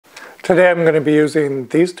Today I'm going to be using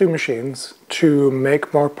these two machines to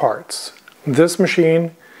make more parts. This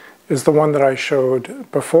machine is the one that I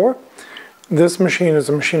showed before. This machine is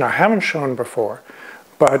a machine I haven't shown before,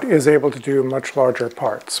 but is able to do much larger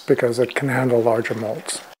parts because it can handle larger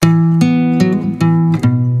molds.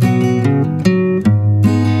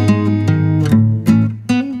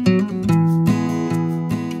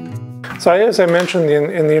 So as I mentioned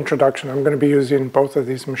in the introduction, I'm going to be using both of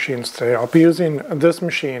these machines today. I'll be using this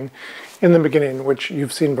machine in the beginning, which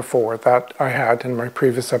you've seen before, that I had in my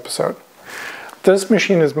previous episode. This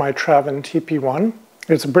machine is my Travin TP1.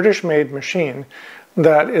 It's a British-made machine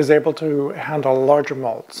that is able to handle larger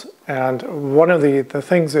molds. And one of the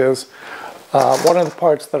things is, one of the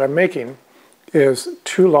parts that I'm making is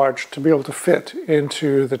too large to be able to fit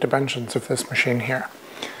into the dimensions of this machine here.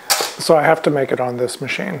 So I have to make it on this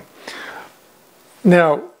machine.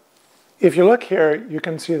 Now, if you look here, you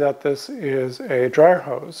can see that this is a dryer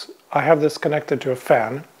hose. I have this connected to a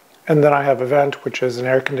fan, and then I have a vent, which is an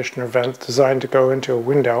air conditioner vent designed to go into a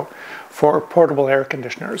window for portable air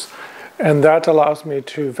conditioners. And that allows me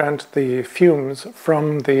to vent the fumes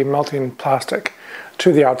from the melting plastic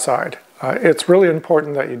to the outside. It's really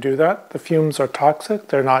important that you do that. The fumes are toxic,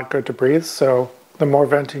 they're not good to breathe, so the more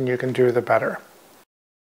venting you can do, the better.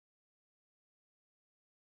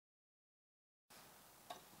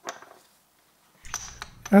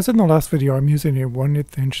 As in the last video, I'm using a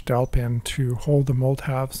 1/8 inch dowel pin to hold the mold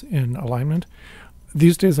halves in alignment.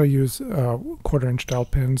 These days I use 1/4 inch dowel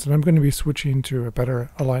pins, and I'm going to be switching to a better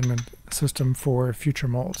alignment system for future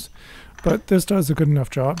molds. But this does a good enough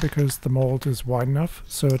job because the mold is wide enough,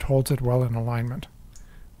 so it holds it well in alignment.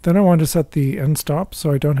 Then I want to set the end stop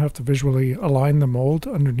so I don't have to visually align the mold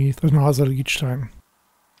underneath the nozzle each time.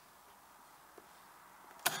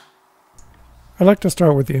 I like to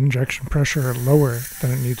start with the injection pressure lower than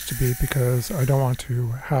it needs to be because I don't want to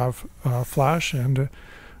have flash and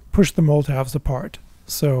push the mold halves apart.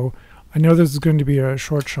 So I know this is going to be a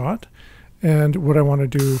short shot, and what I want to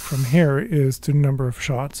do from here is do a number of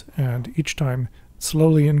shots, and each time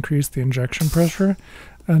slowly increase the injection pressure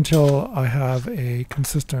until I have a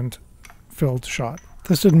consistent filled shot.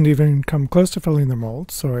 This didn't even come close to filling the mold,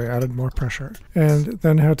 so I added more pressure, and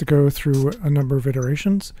then had to go through a number of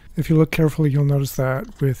iterations. If you look carefully, you'll notice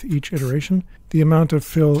that with each iteration, the amount of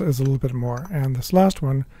fill is a little bit more, and this last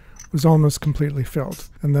one was almost completely filled.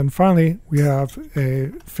 And then finally, we have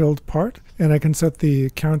a filled part, and I can set the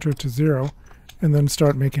counter to 0 and then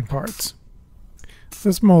start making parts.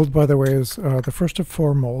 This mold, by the way, is the first of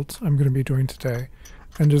 4 molds I'm going to be doing today,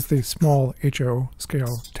 and is the small HO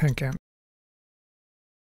scale tank end.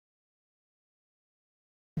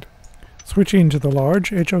 Switching to the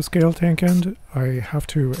large HO scale tank end, I have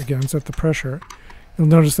to again set the pressure. You'll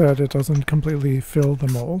notice that it doesn't completely fill the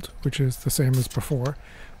mold, which is the same as before,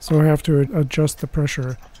 so I have to adjust the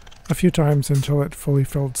pressure a few times until it fully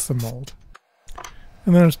fills the mold.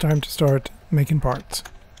 And then it's time to start making parts.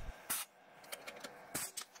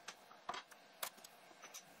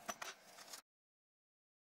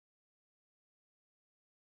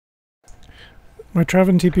 My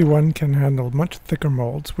Travin TP1 can handle much thicker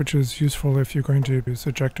molds, which is useful if you're going to use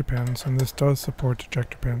ejector pins, and this does support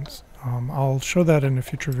ejector pins. I'll show that in a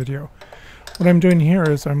future video. What I'm doing here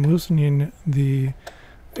is I'm loosening the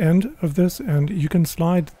end of this, and you can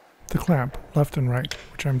slide the clamp left and right,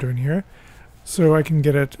 which I'm doing here, so I can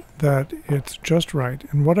get it that it's just right.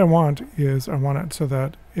 And what I want is I want it so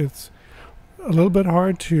that it's a little bit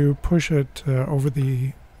hard to push it over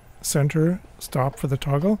the center stop for the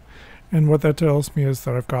toggle. And what that tells me is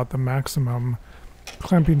that I've got the maximum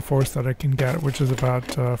clamping force that I can get, which is about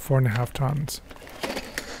 4.5 tons.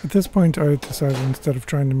 At this point, I decided instead of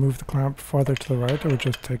trying to move the clamp farther to the right, I would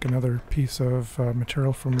just take another piece of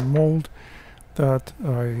material from a mold that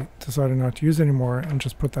I decided not to use anymore and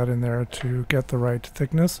just put that in there to get the right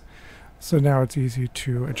thickness. So now it's easy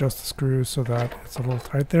to adjust the screws so that it's a little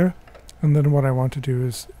tight there. And then what I want to do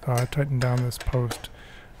is tighten down this post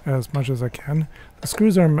as much as I can. The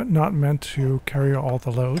screws are not meant to carry all the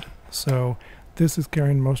load, so this is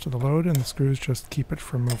carrying most of the load and the screws just keep it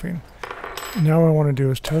from moving. Now what I want to do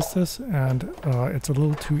is test this, and it's a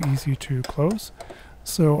little too easy to close,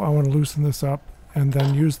 so I want to loosen this up and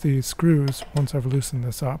then use the screws, once I've loosened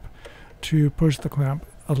this up, to push the clamp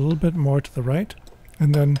a little bit more to the right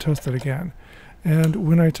and then test it again. And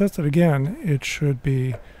when I test it again, it should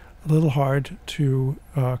be a little hard to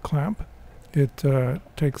clamp. It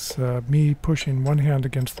takes me pushing one hand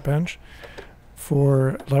against the bench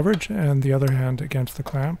for leverage and the other hand against the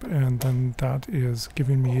clamp, and then that is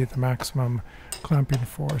giving me the maximum clamping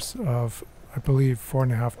force of, I believe,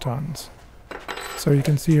 4.5 tons. So you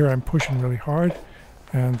can see here I'm pushing really hard,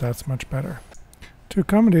 and that's much better. To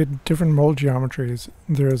accommodate different mold geometries,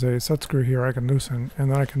 there is a set screw here I can loosen,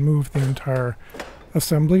 and then I can move the entire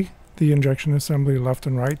assembly, the injection assembly, left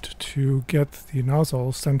and right to get the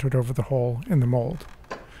nozzle centered over the hole in the mold.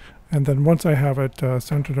 And then once I have it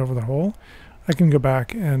centered over the hole, I can go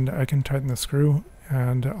back and I can tighten the screw,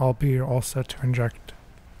 and I'll be all set to inject.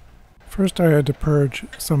 First I had to purge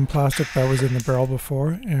some plastic that was in the barrel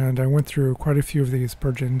before, and I went through quite a few of these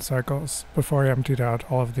purging cycles before I emptied out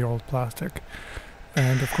all of the old plastic.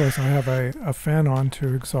 And of course I have a fan on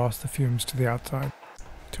to exhaust the fumes to the outside.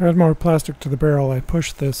 To add more plastic to the barrel, I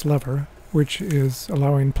push this lever, which is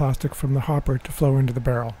allowing plastic from the hopper to flow into the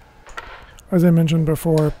barrel. As I mentioned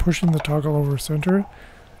before, pushing the toggle over center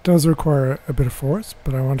does require a bit of force,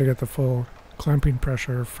 but I want to get the full clamping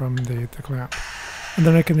pressure from the clamp. And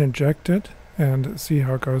then I can inject it and see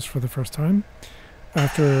how it goes for the first time.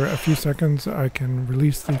 After a few seconds I can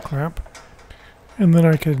release the clamp, and then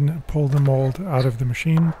I can pull the mold out of the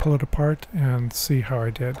machine, pull it apart, and see how I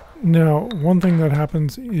did. Now, one thing that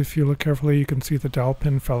happens, if you look carefully, you can see the dowel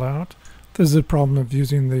pin fell out. This is a problem of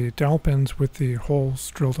using the dowel pins with the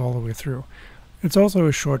holes drilled all the way through. It's also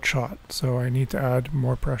a short shot, so I need to add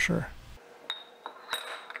more pressure.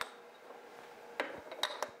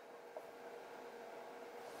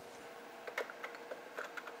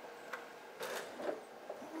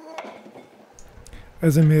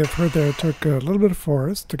 As I may have heard there, it took a little bit of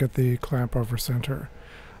force to get the clamp over center.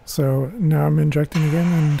 So now I'm injecting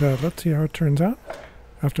again, and let's see how it turns out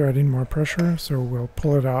after adding more pressure. So we'll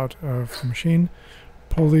pull it out of the machine,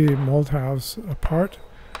 pull the mold halves apart,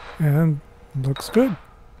 and it looks good.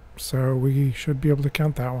 So we should be able to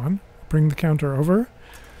count that one. Bring the counter over,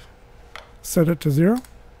 set it to 0,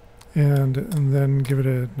 and then give it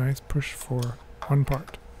a nice push for one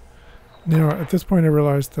part. Now, at this point I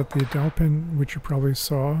realized that the dowel pin, which you probably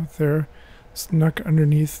saw there, snuck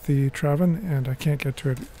underneath the traven, and I can't get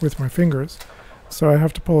to it with my fingers, so I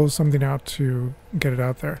have to pull something out to get it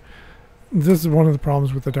out there. This is one of the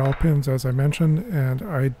problems with the dowel pins, as I mentioned, and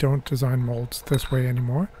I don't design molds this way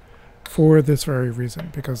anymore for this very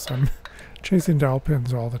reason, because I'm chasing dowel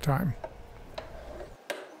pins all the time.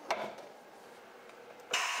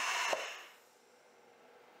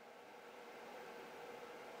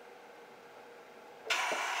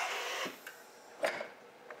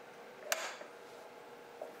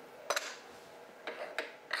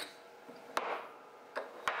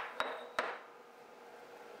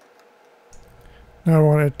 Now I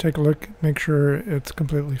want to take a look, make sure it's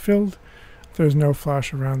completely filled, there's no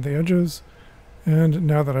flash around the edges, and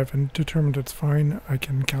now that I've determined it's fine, I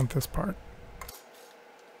can count this part.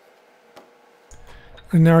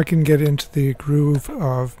 And now I can get into the groove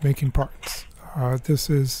of making parts.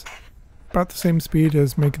 This is about the same speed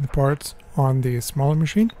as making the parts on the smaller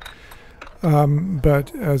machine,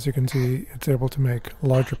 but as you can see, it's able to make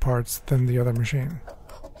larger parts than the other machine.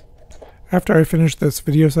 After I finished this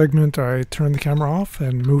video segment, I turned the camera off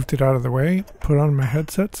and moved it out of the way, put on my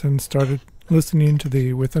headsets, and started listening to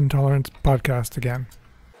the Within Tolerance podcast again.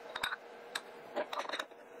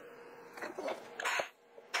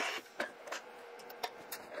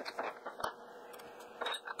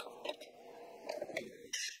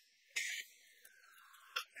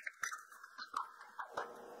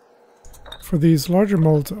 For these larger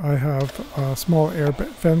molds, I have small air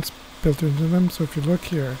vents built into them, so if you look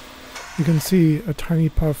here, you can see a tiny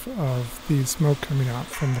puff of the smoke coming out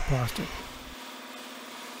from the plastic.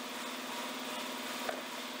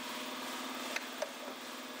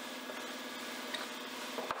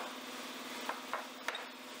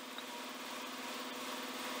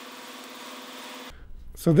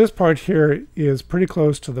 So this part here is pretty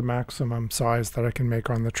close to the maximum size that I can make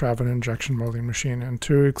on the traven injection molding machine, and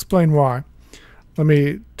to explain why, let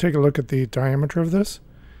me take a look at the diameter of this.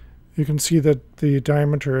 You can see that the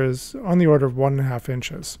diameter is on the order of 1.5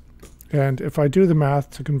 inches. And if I do the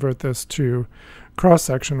math to convert this to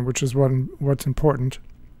cross-section, which is what's important,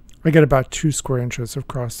 I get about 2 square inches of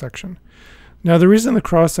cross-section. Now the reason the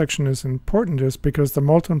cross-section is important is because the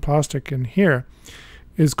molten plastic in here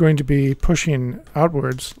is going to be pushing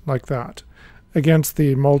outwards like that against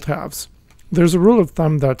the mold halves. There's a rule of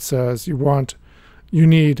thumb that says you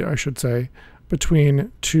need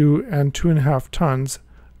between 2 and 2.5 tons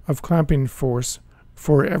of clamping force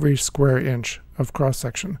for every square inch of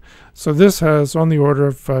cross-section. So this has on the order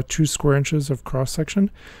of 2 square inches of cross-section,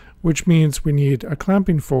 which means we need a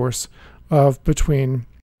clamping force of between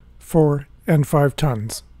 4 and 5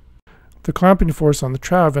 tons. The clamping force on the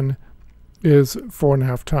traven is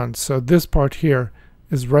 4.5 tons. So this part here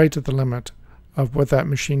is right at the limit of what that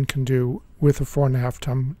machine can do with a 4.5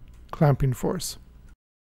 ton clamping force.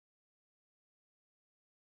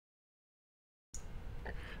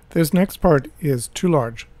 This next part is too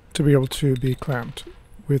large to be able to be clamped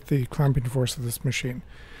with the clamping force of this machine.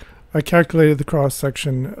 I calculated the cross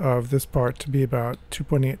section of this part to be about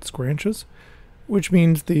 2.8 square inches, which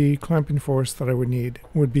means the clamping force that I would need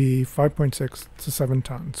would be 5.6 to 7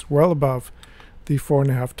 tons, well above the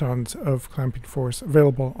 4.5 tons of clamping force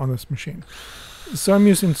available on this machine. So I'm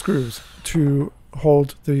using screws to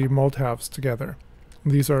hold the mold halves together.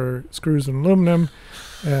 These are screws in aluminum,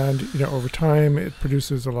 and over time it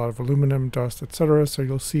produces a lot of aluminum dust, etc. So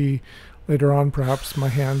you'll see later on perhaps my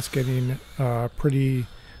hands getting pretty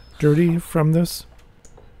dirty from this.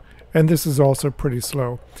 And this is also pretty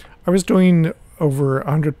slow. I was doing over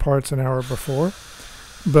 100 parts an hour before,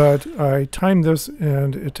 but I timed this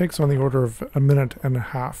and it takes on the order of 1.5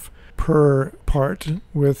 minutes per part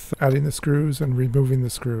with adding the screws and removing the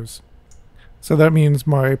screws. So that means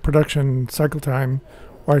my production cycle time,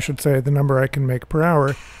 or I should say the number I can make per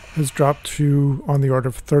hour, has dropped to on the order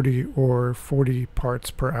of 30 or 40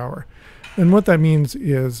 parts per hour. And what that means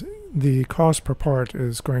is the cost per part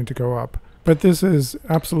is going to go up. But this is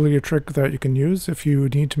absolutely a trick that you can use if you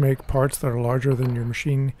need to make parts that are larger than your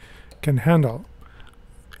machine can handle.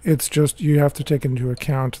 It's just you have to take into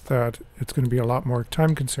account that it's going to be a lot more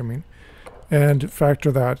time consuming and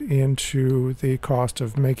factor that into the cost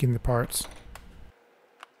of making the parts.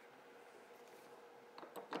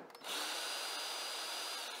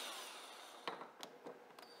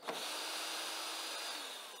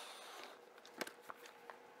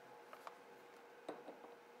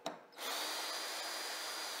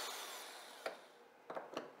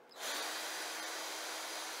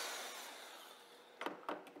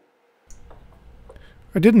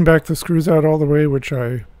 I didn't back the screws out all the way, which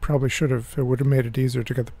I probably should have. It would have made it easier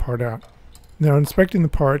to get the part out. Now, inspecting the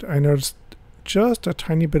part, I noticed just a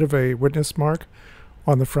tiny bit of a witness mark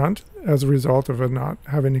on the front as a result of it not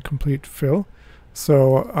having a complete fill.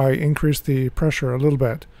 So I increased the pressure a little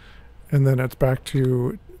bit, and then it's back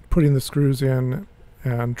to putting the screws in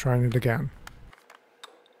and trying it again.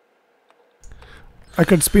 I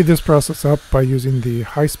could speed this process up by using the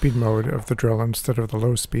high-speed mode of the drill instead of the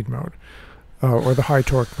low-speed mode. Or the high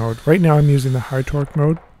torque mode. Right now I'm using the high torque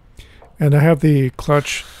mode, and I have the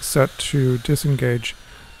clutch set to disengage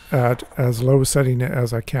at as low a setting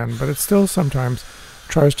as I can, but it still sometimes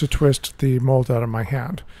tries to twist the mold out of my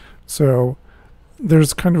hand. So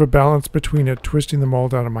there's kind of a balance between it twisting the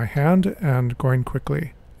mold out of my hand and going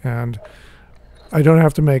quickly. And I don't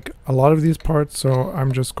have to make a lot of these parts, so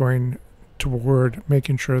I'm just going toward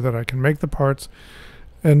making sure that I can make the parts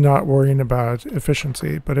and not worrying about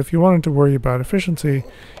efficiency. But if you wanted to worry about efficiency,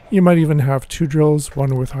 you might even have two drills,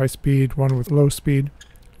 one with high speed, one with low speed,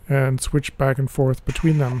 and switch back and forth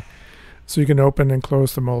between them so you can open and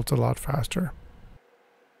close the molds a lot faster.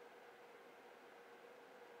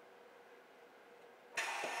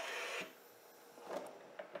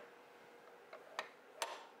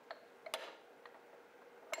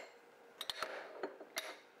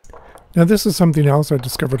 Now this is something else I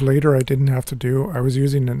discovered later I didn't have to do. I was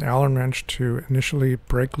using an Allen wrench to initially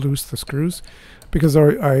break loose the screws because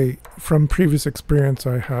I from previous experience,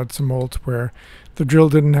 I had some molds where the drill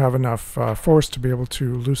didn't have enough force to be able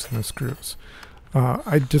to loosen the screws.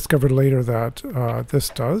 I discovered later that this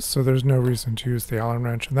does, so there's no reason to use the Allen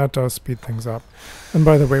wrench, and that does speed things up. And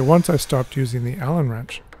by the way, once I stopped using the Allen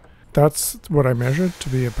wrench, that's what I measured to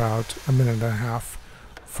be about 1.5 minutes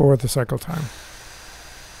for the cycle time.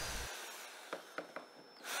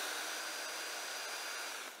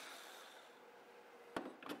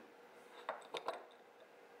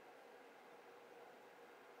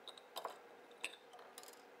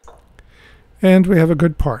 And we have a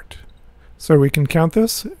good part. So we can count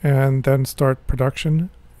this and then start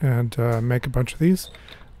production and make a bunch of these.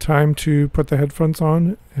 Time to put the headphones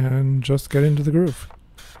on and just get into the groove.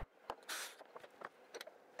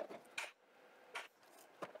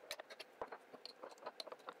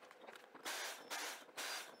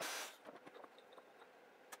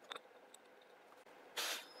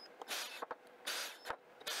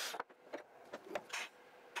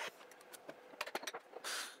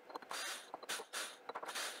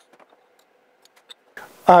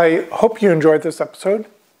 I hope you enjoyed this episode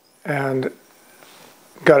and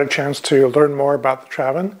got a chance to learn more about the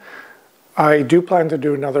Traven. I do plan to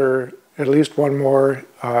do at least one more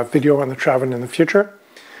video on the Traven in the future.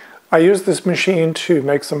 I used this machine to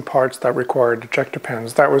make some parts that required ejector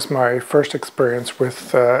pins. That was my first experience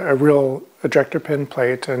with a real ejector pin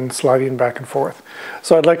plate and sliding back and forth.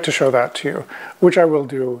 So I'd like to show that to you, which I will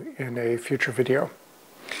do in a future video.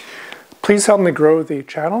 Please help me grow the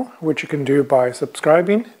channel, which you can do by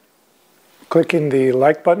subscribing, clicking the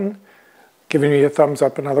like button, giving me a thumbs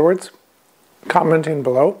up in other words, commenting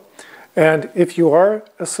below. And if you are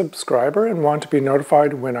a subscriber and want to be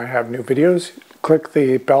notified when I have new videos, click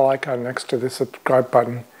the bell icon next to the subscribe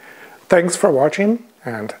button. Thanks for watching,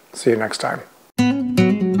 and see you next time.